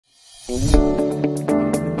In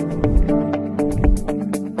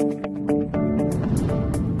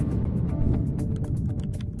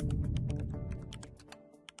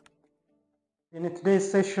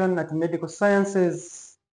today's session at Medical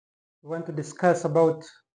Sciences, we want to discuss about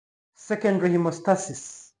secondary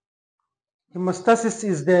hemostasis. Hemostasis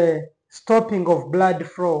is the stopping of blood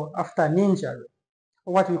flow after an injury,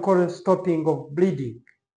 or what we call stopping of bleeding.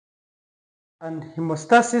 And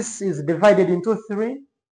hemostasis is divided into three.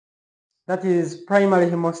 That is primary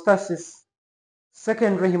hemostasis,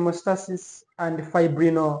 secondary hemostasis, and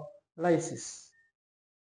fibrinolysis.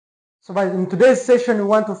 So in today's session, we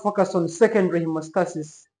want to focus on secondary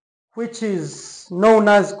hemostasis, which is known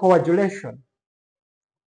as coagulation.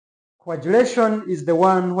 Coagulation is the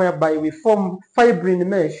one whereby we form fibrin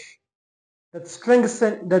mesh that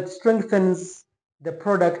strengthens the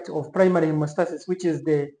product of primary hemostasis, which is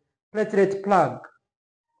the platelet plug.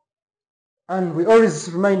 And we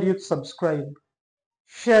always remind you to subscribe,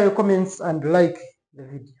 share your comments, and like the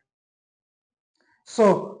video.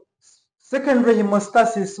 So secondary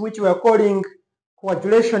hemostasis, which we are calling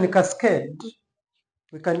coagulation cascade,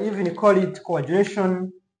 we can even call it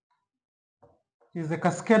coagulation, is a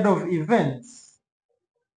cascade of events.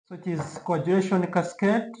 So it is coagulation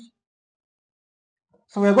cascade.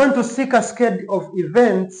 So we are going to see cascade of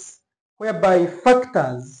events whereby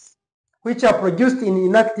factors which are produced in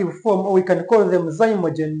inactive form, or we can call them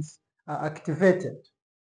zymogens, are activated.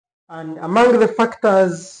 And among the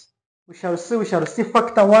factors we shall see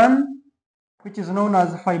factor 1, which is known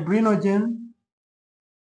as fibrinogen.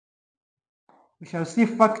 We shall see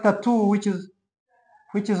factor 2, which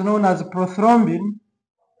is known as prothrombin.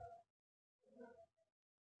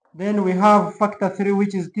 Then we have factor 3,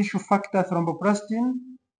 which is tissue factor thromboplastin.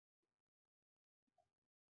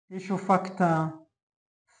 Tissue factor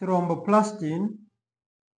thromboplastin.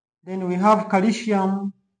 Then we have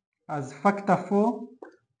calcium as factor 4.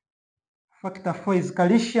 Factor 4 is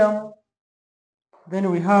calcium. Then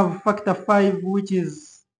we have factor 5, which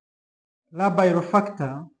is labile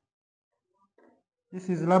factor. This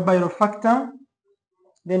is labile factor.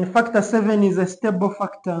 Then factor 7 is a stable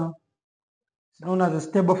factor. It's known as a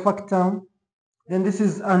stable factor. Then this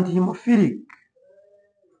is antihemophilic.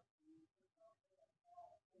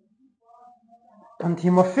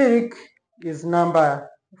 Antihemophilic is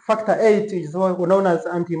factor 8 is known as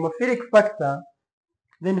antihemophilic factor.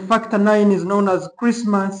 Then factor 9 is known as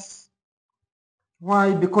Christmas.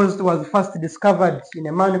 Why? Because it was first discovered in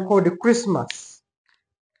a man called Christmas.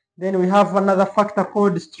 Then we have another factor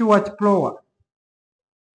called Stewart-Prower.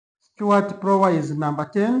 Stewart-Prower is number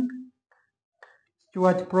 10.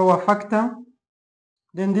 Stewart-Prower factor.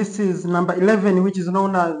 Then this is number 11, which is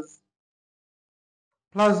known as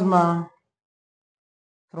plasma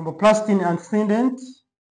thromboplastin ascendant.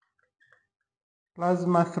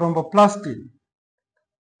 Plasma thromboplastin.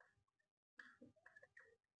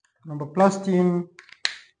 Thromboplastin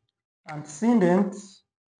ascendant.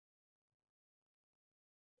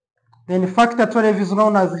 Then factor 12 is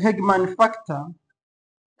known as Hegman factor.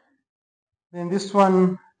 Then this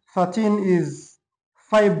one, 13, is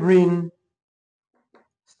fibrin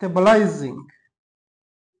stabilizing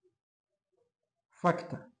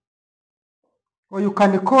factor. Or you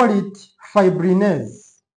can call it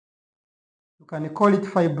fibrinase. You can call it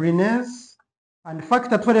fibrinase. And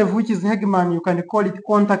factor 12, which is Hegman, you can call it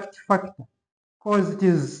contact factor, because it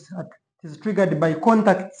is triggered by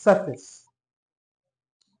contact surface.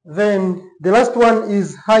 Then the last one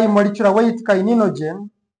is high molecular weight kininogen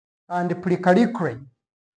and prekallikrein.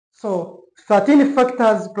 So 13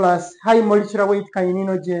 factors plus high molecular weight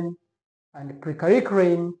kininogen and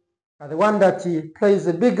prekallikrein are the one that plays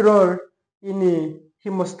a big role in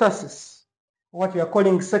hemostasis, what we are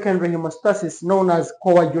calling secondary hemostasis, known as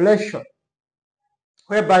coagulation,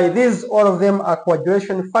 whereby all of them are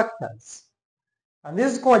coagulation factors. And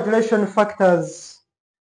these coagulation factors,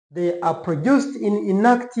 they are produced in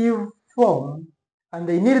inactive form, and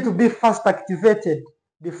they need to be first activated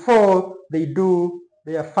before they do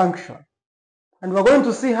their function. And we're going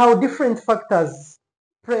to see how different factors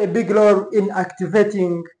play a big role in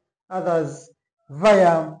activating others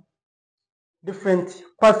via different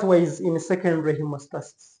pathways in secondary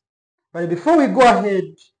hemostasis. But before we go ahead,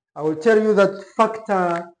 I will tell you that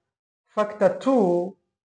factor 2,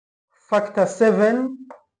 factor 7,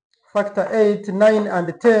 factor 8, 9,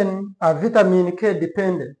 and 10 are vitamin K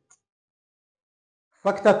dependent.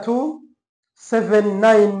 Factor 2, 7,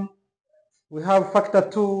 9, we have factor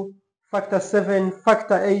 2, factor 7,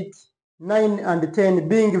 factor 8, 9, and 10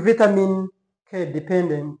 being vitamin K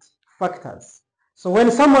dependent factors. So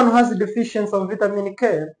when someone has a deficiency of vitamin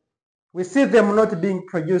K, we see them not being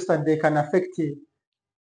produced, and they can affect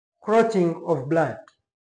clotting of blood.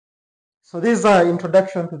 So these are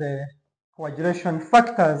introduction to the coagulation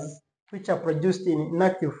factors which are produced in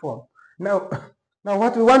inactive form. Now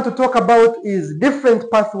what we want to talk about is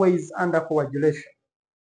different pathways under coagulation.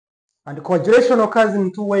 And coagulation occurs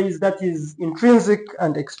in two ways, that is intrinsic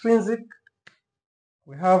and extrinsic.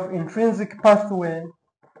 We have intrinsic pathway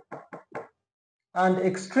and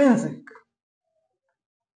extrinsic.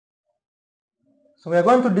 So we are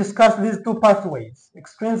going to discuss these two pathways,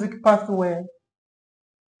 extrinsic pathway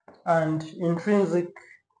and intrinsic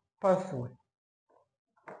pathway.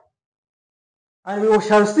 And we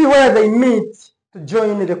shall see where they meet to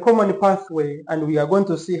join the common pathway, and we are going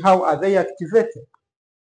to see how are they activated.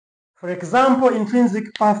 For example,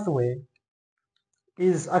 intrinsic pathway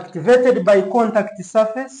is activated by contact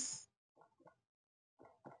surface.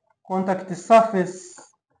 Contact surface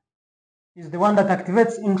is the one that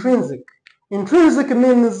activates intrinsic. Intrinsic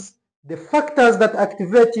means the factors that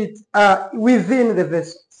activate it are within the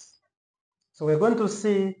vessels. So we're going to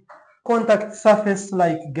see contact surface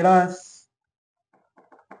like glass,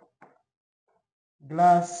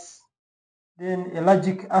 then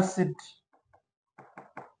ellagic acid,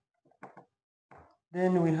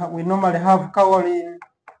 then we normally have kaolin.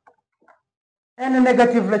 Any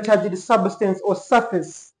negatively charged substance or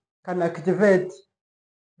surface can activate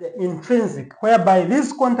the intrinsic, whereby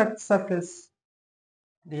this contact surface,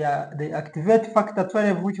 they activate factor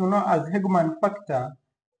 12, which we know as Hegeman factor,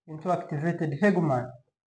 into activated Hegeman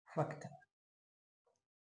factor.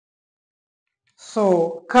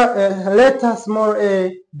 So letter small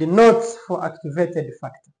a denotes for activated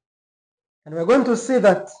factor. And we're going to see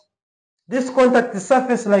that this contact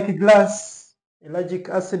surface like glass, ellagic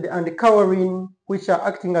acid, and kaolin, which are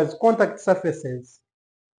acting as contact surfaces,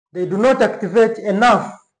 they do not activate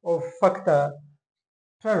enough of factor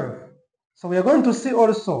 12. So we are going to see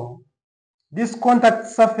also this contact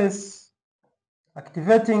surface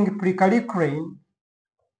activating prekallikrein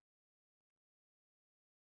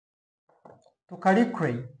to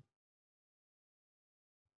kallikrein.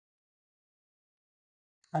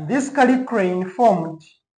 And this kallikrein formed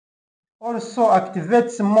also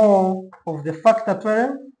activates more of the factor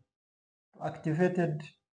 12, activated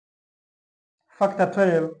factor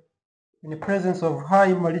 12 in the presence of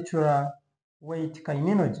high molecular weight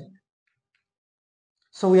kininogen.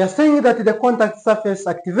 So we are saying that the contact surface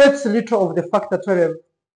activates little of the factor 12.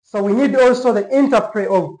 So we need also the interplay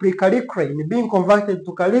of prekallikrein being converted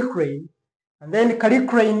to kallikrein, and then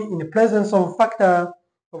kallikrein in the presence of factor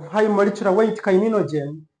of high molecular weight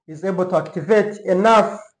kininogen is able to activate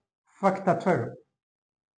enough factor 12.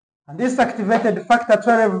 And this activated factor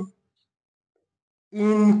 12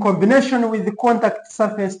 in combination with the contact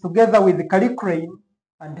surface together with the kallikrein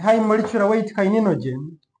and high molecular weight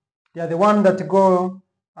kininogen, they are the one that go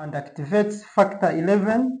and activates factor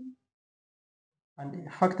 11,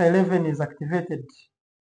 and factor 11 is activated,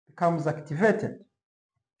 becomes activated,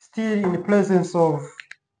 still in the presence of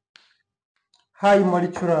high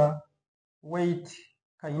molecular weight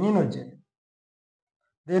kininogen.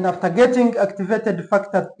 Then after getting activated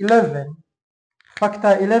factor 11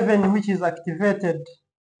 which is activated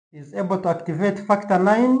is able to activate factor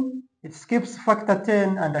 9, it skips factor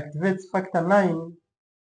 10 and activates factor 9.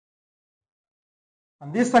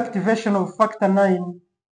 And this activation of factor 9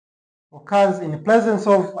 occurs in the presence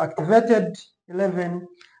of activated 11.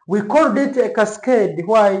 We called it a cascade,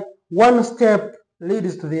 why one step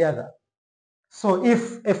leads to the other. So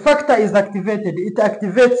if a factor is activated, it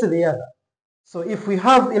activates the other. So if we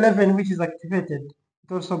have 11 which is activated,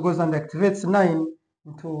 it also goes and activates 9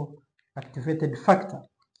 into activated factor.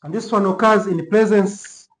 And this one occurs in the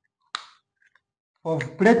presence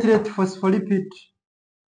of platelet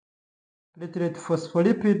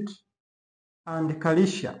phospholipid and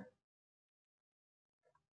calcium.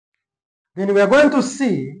 Then we are going to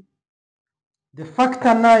see the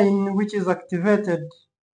factor 9 which is activated,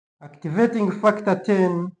 activating factor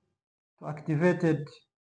 10 to activated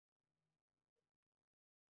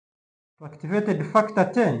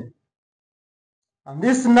factor 10. And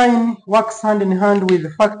this 9 works hand in hand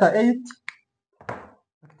with factor 8,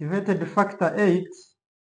 activated factor 8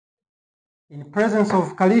 in presence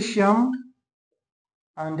of calcium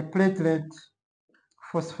and platelet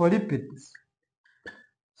phospholipids.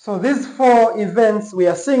 So these four events, we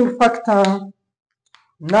are seeing factor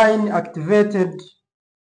 9 activated,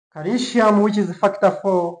 calcium which is factor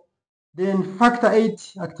 4, then factor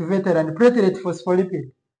 8 activated, and platelet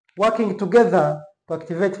phospholipid working together to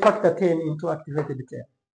activate factor 10 into activated 10.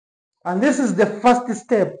 And this is the first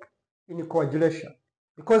step in coagulation,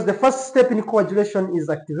 because the first step in coagulation is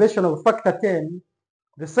activation of factor 10.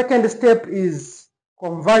 The second step is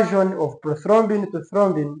conversion of prothrombin to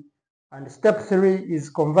thrombin, and step 3 is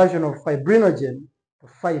conversion of fibrinogen to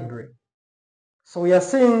fibrin. So we are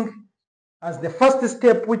seeing as the first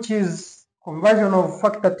step, which is conversion of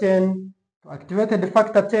factor 10 to activated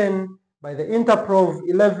factor 10 by the interpro of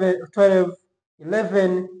 11, 12,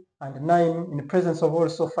 11, and 9 in the presence of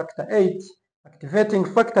also factor 8, activating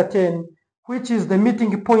factor 10, which is the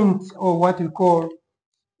meeting point, or what we call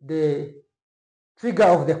the trigger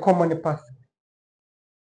of the common pathway.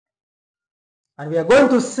 And we are going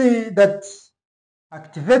to see that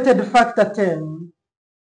activated factor 10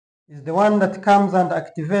 is the one that comes and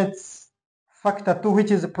activates factor 2,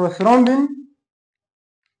 which is prothrombin.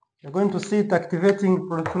 You're going to see it activating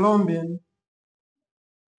prothrombin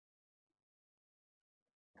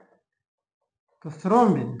to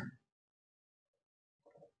thrombin.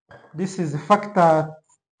 This is factor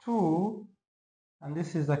 2, and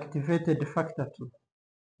this is activated factor 2.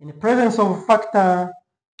 In the presence of factor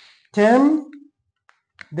 10,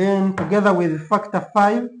 then together with factor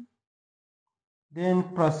 5, then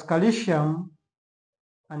plus calcium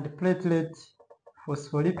and platelet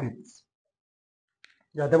phospholipids.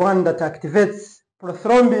 They are the one that activates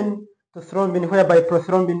prothrombin to thrombin, whereby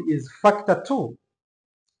prothrombin is factor 2.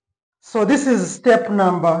 So this is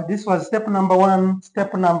this was step number 1,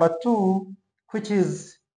 step number 2, which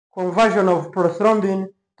is conversion of prothrombin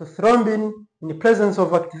to thrombin in the presence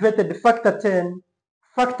of activated factor 10,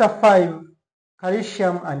 factor 5,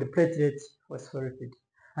 calcium, and platelet phospholipid.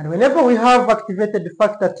 And whenever we have activated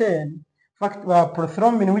factor 10,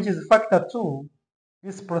 prothrombin, which is factor 2,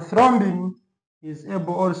 this prothrombin is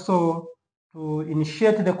able also to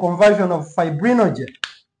initiate the conversion of fibrinogen,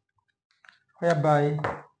 whereby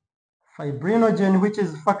fibrinogen, which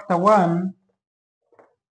is factor 1,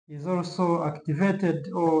 is also activated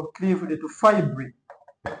or cleaved to fibrin.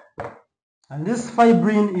 And this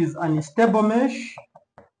fibrin is unstable mesh.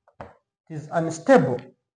 It is unstable.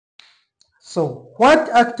 So what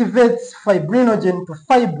activates fibrinogen to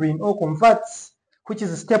fibrin or converts, which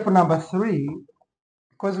is step number 3,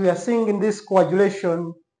 because we are seeing in this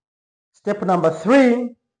coagulation, step number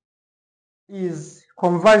 3 is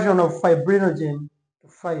conversion of fibrinogen to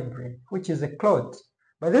fibrin, which is a clot.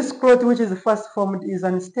 But this clot, which is first formed, is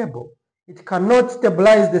unstable. It cannot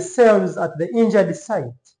stabilize the cells at the injured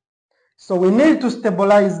site. So we need to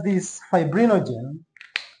stabilize this fibrinogen,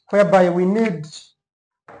 whereby we need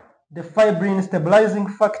the fibrin stabilizing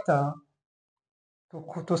factor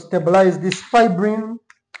to stabilize this fibrin.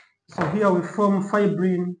 So here we form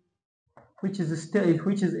fibrin, which is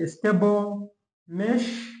a stable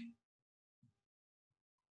mesh.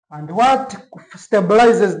 And what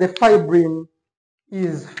stabilizes the fibrin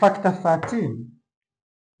is factor 13.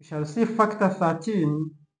 We shall see factor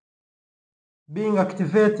 13 being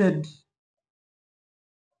activated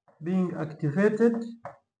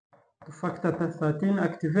to factor 13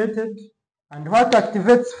 activated. And what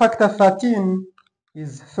activates factor 13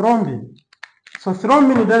 is thrombin. So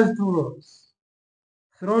thrombin does 2 roles.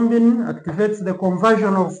 Thrombin activates the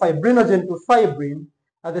conversion of fibrinogen to fibrin.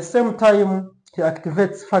 At the same time, it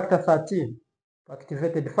activates factor 13,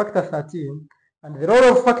 activated factor 13. And the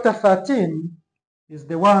role of factor 13 is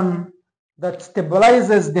the one that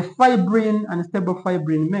stabilizes the fibrin and stable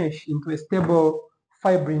fibrin mesh into a stable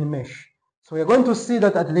fibrin mesh. So we are going to see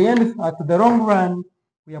that at the end, at the long run,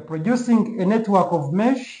 we are producing a network of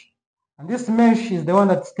mesh, and this mesh is the one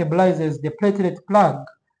that stabilizes the platelet plug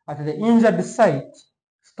at the injured site,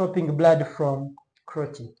 stopping blood from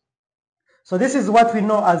clotting. So this is what we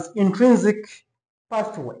know as intrinsic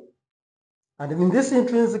pathway. And in this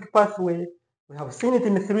intrinsic pathway, we have seen it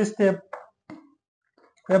in 3 steps,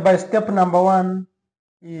 whereby step number 1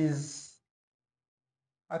 is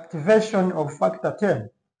activation of factor 10.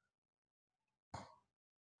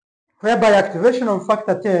 Whereby activation of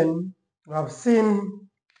factor 10, we have seen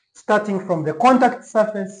starting from the contact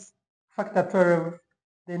surface, factor 12,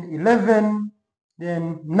 then 11,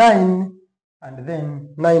 then 9, and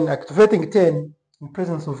then 9 activating 10 in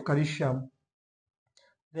presence of calcium,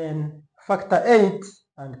 then factor 8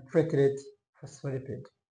 and platelet phospholipid.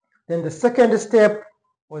 Then the second step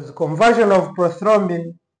was conversion of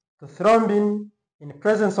prothrombin to thrombin in the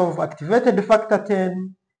presence of activated factor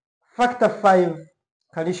 10, factor 5,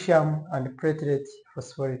 calcium, and platelet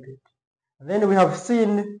phospholipid. And then we have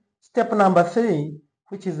seen step number 3,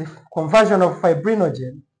 which is the conversion of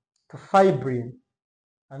fibrinogen to fibrin.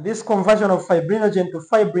 And this conversion of fibrinogen to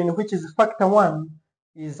fibrin, which is factor 1,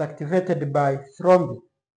 is activated by thrombin.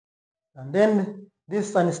 And then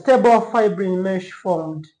this unstable fibrin mesh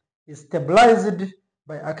formed is stabilized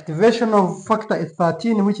by activation of factor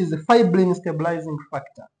 13, which is a fibrin stabilizing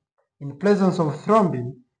factor, in presence of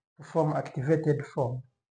thrombin to form activated form,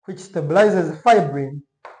 which stabilizes fibrin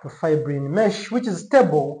to fibrin mesh, which is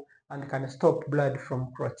stable and can stop blood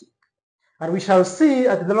from clotting. And we shall see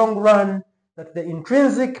at the long run that the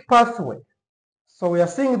intrinsic pathway, so we are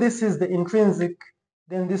seeing this is the intrinsic,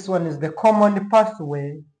 then this one is the common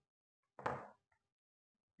pathway.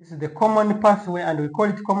 This is the common pathway, and we call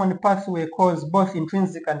it common pathway because both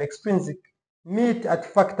intrinsic and extrinsic meet at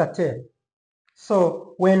factor 10.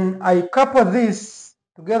 So when I couple this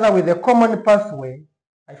together with the common pathway,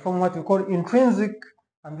 I form what we call intrinsic,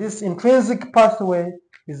 and this intrinsic pathway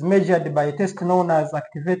is measured by a test known as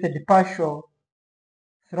activated partial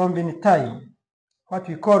thrombin time, what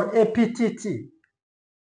we call APTT.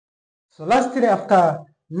 So lastly, after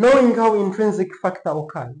knowing how intrinsic factor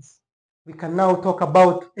occurs, we can now talk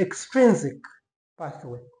about extrinsic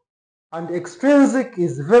pathway. And extrinsic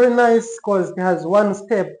is very nice because it has one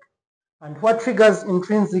step, and what triggers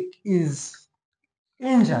intrinsic is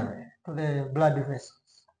injury to the blood vessels.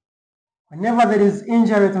 Whenever there is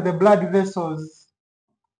injury to the blood vessels,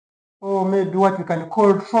 or maybe what we can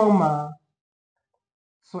call trauma,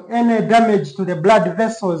 so any damage to the blood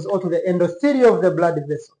vessels or to the endothelium of the blood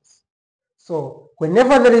vessels. So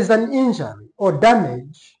whenever there is an injury or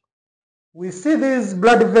damage, we see these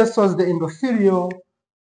blood vessels, the endothelium,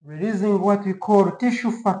 releasing what we call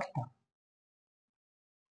tissue factor.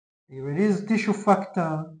 They release tissue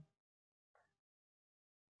factor,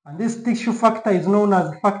 and this tissue factor is known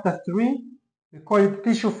as factor 3. We call it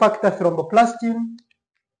tissue factor thromboplastin,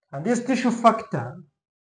 and this tissue factor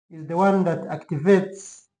is the one that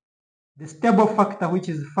activates the stable factor, which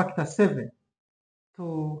is factor 7,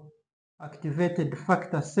 to activated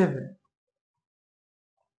factor 7.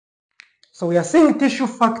 So we are seeing tissue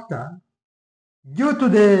factor due to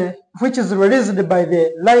the, which is released by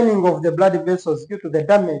the lining of the blood vessels due to the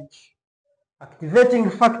damage, activating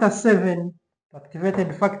factor 7,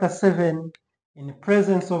 activated factor 7 in the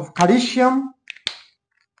presence of calcium.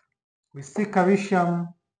 We see calcium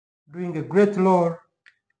doing a great role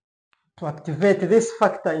to activate this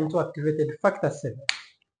factor into activated factor 7.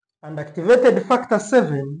 And activated factor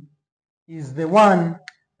 7 is the one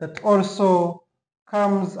that also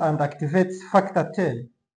comes and activates factor 10.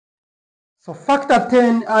 So factor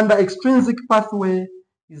 10 under extrinsic pathway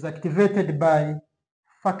is activated by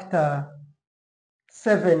factor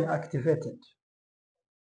 7 activated.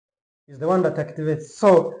 Is the one that activates.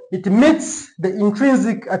 So it meets the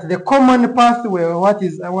intrinsic at the common pathway,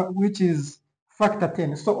 which is factor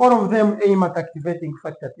 10. So all of them aim at activating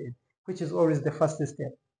factor 10, which is always the first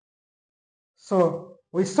step. So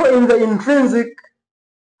we saw in the intrinsic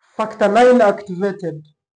factor 9 activated,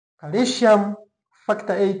 calcium,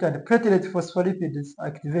 factor 8, and platelet phospholipids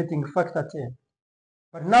activating factor 10.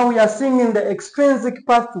 But now we are seeing in the extrinsic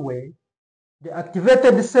pathway, the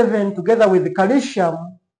activated 7 together with the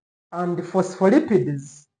calcium and the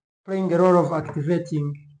phospholipids playing a role of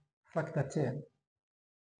activating factor 10.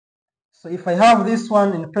 So if I have this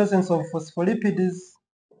one in the presence of phospholipids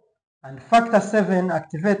and factor 7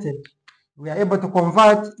 activated, we are able to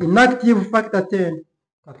convert inactive factor 10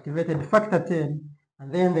 to activated factor 10,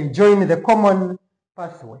 and then they join the common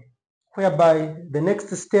pathway, whereby the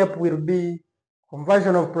next step will be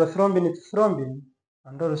conversion of prothrombin to thrombin,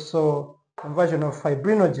 and also conversion of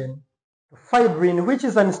fibrinogen to fibrin, which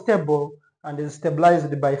is unstable and is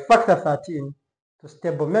stabilized by factor 13 to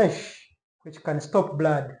stable mesh, which can stop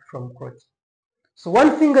blood from clotting. So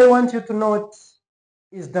one thing I want you to note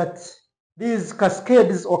is that these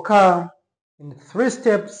cascades occur in 3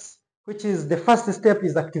 steps, which is the first step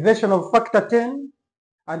is activation of factor 10,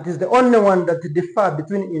 and is the only one that differs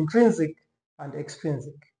between intrinsic and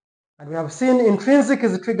extrinsic. And we have seen intrinsic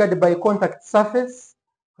is triggered by contact surface,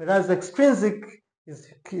 whereas extrinsic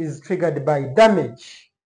is triggered by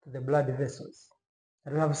damage to the blood vessels.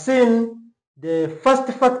 And we have seen the first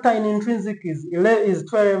factor in intrinsic is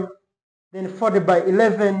 12, then followed by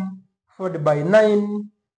 11, followed by 9,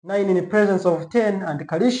 9 in the presence of 10 and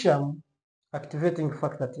calcium activating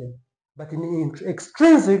factor 10. But in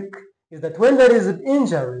extrinsic is that when there is an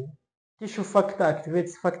injury, tissue factor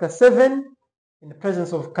activates factor 7 in the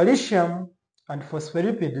presence of calcium and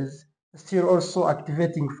phospholipids, still also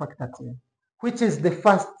activating factor 10, which is the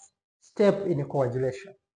first step in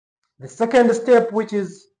coagulation. The second step, which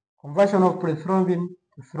is conversion of prothrombin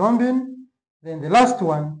to thrombin, then the last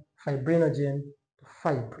one, fibrinogen to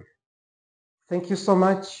fibrin. Thank you so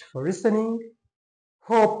much for listening.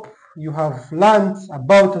 Hope you have learned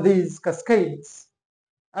about these cascades,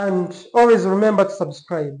 and always remember to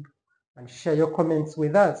subscribe and share your comments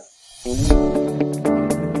with us.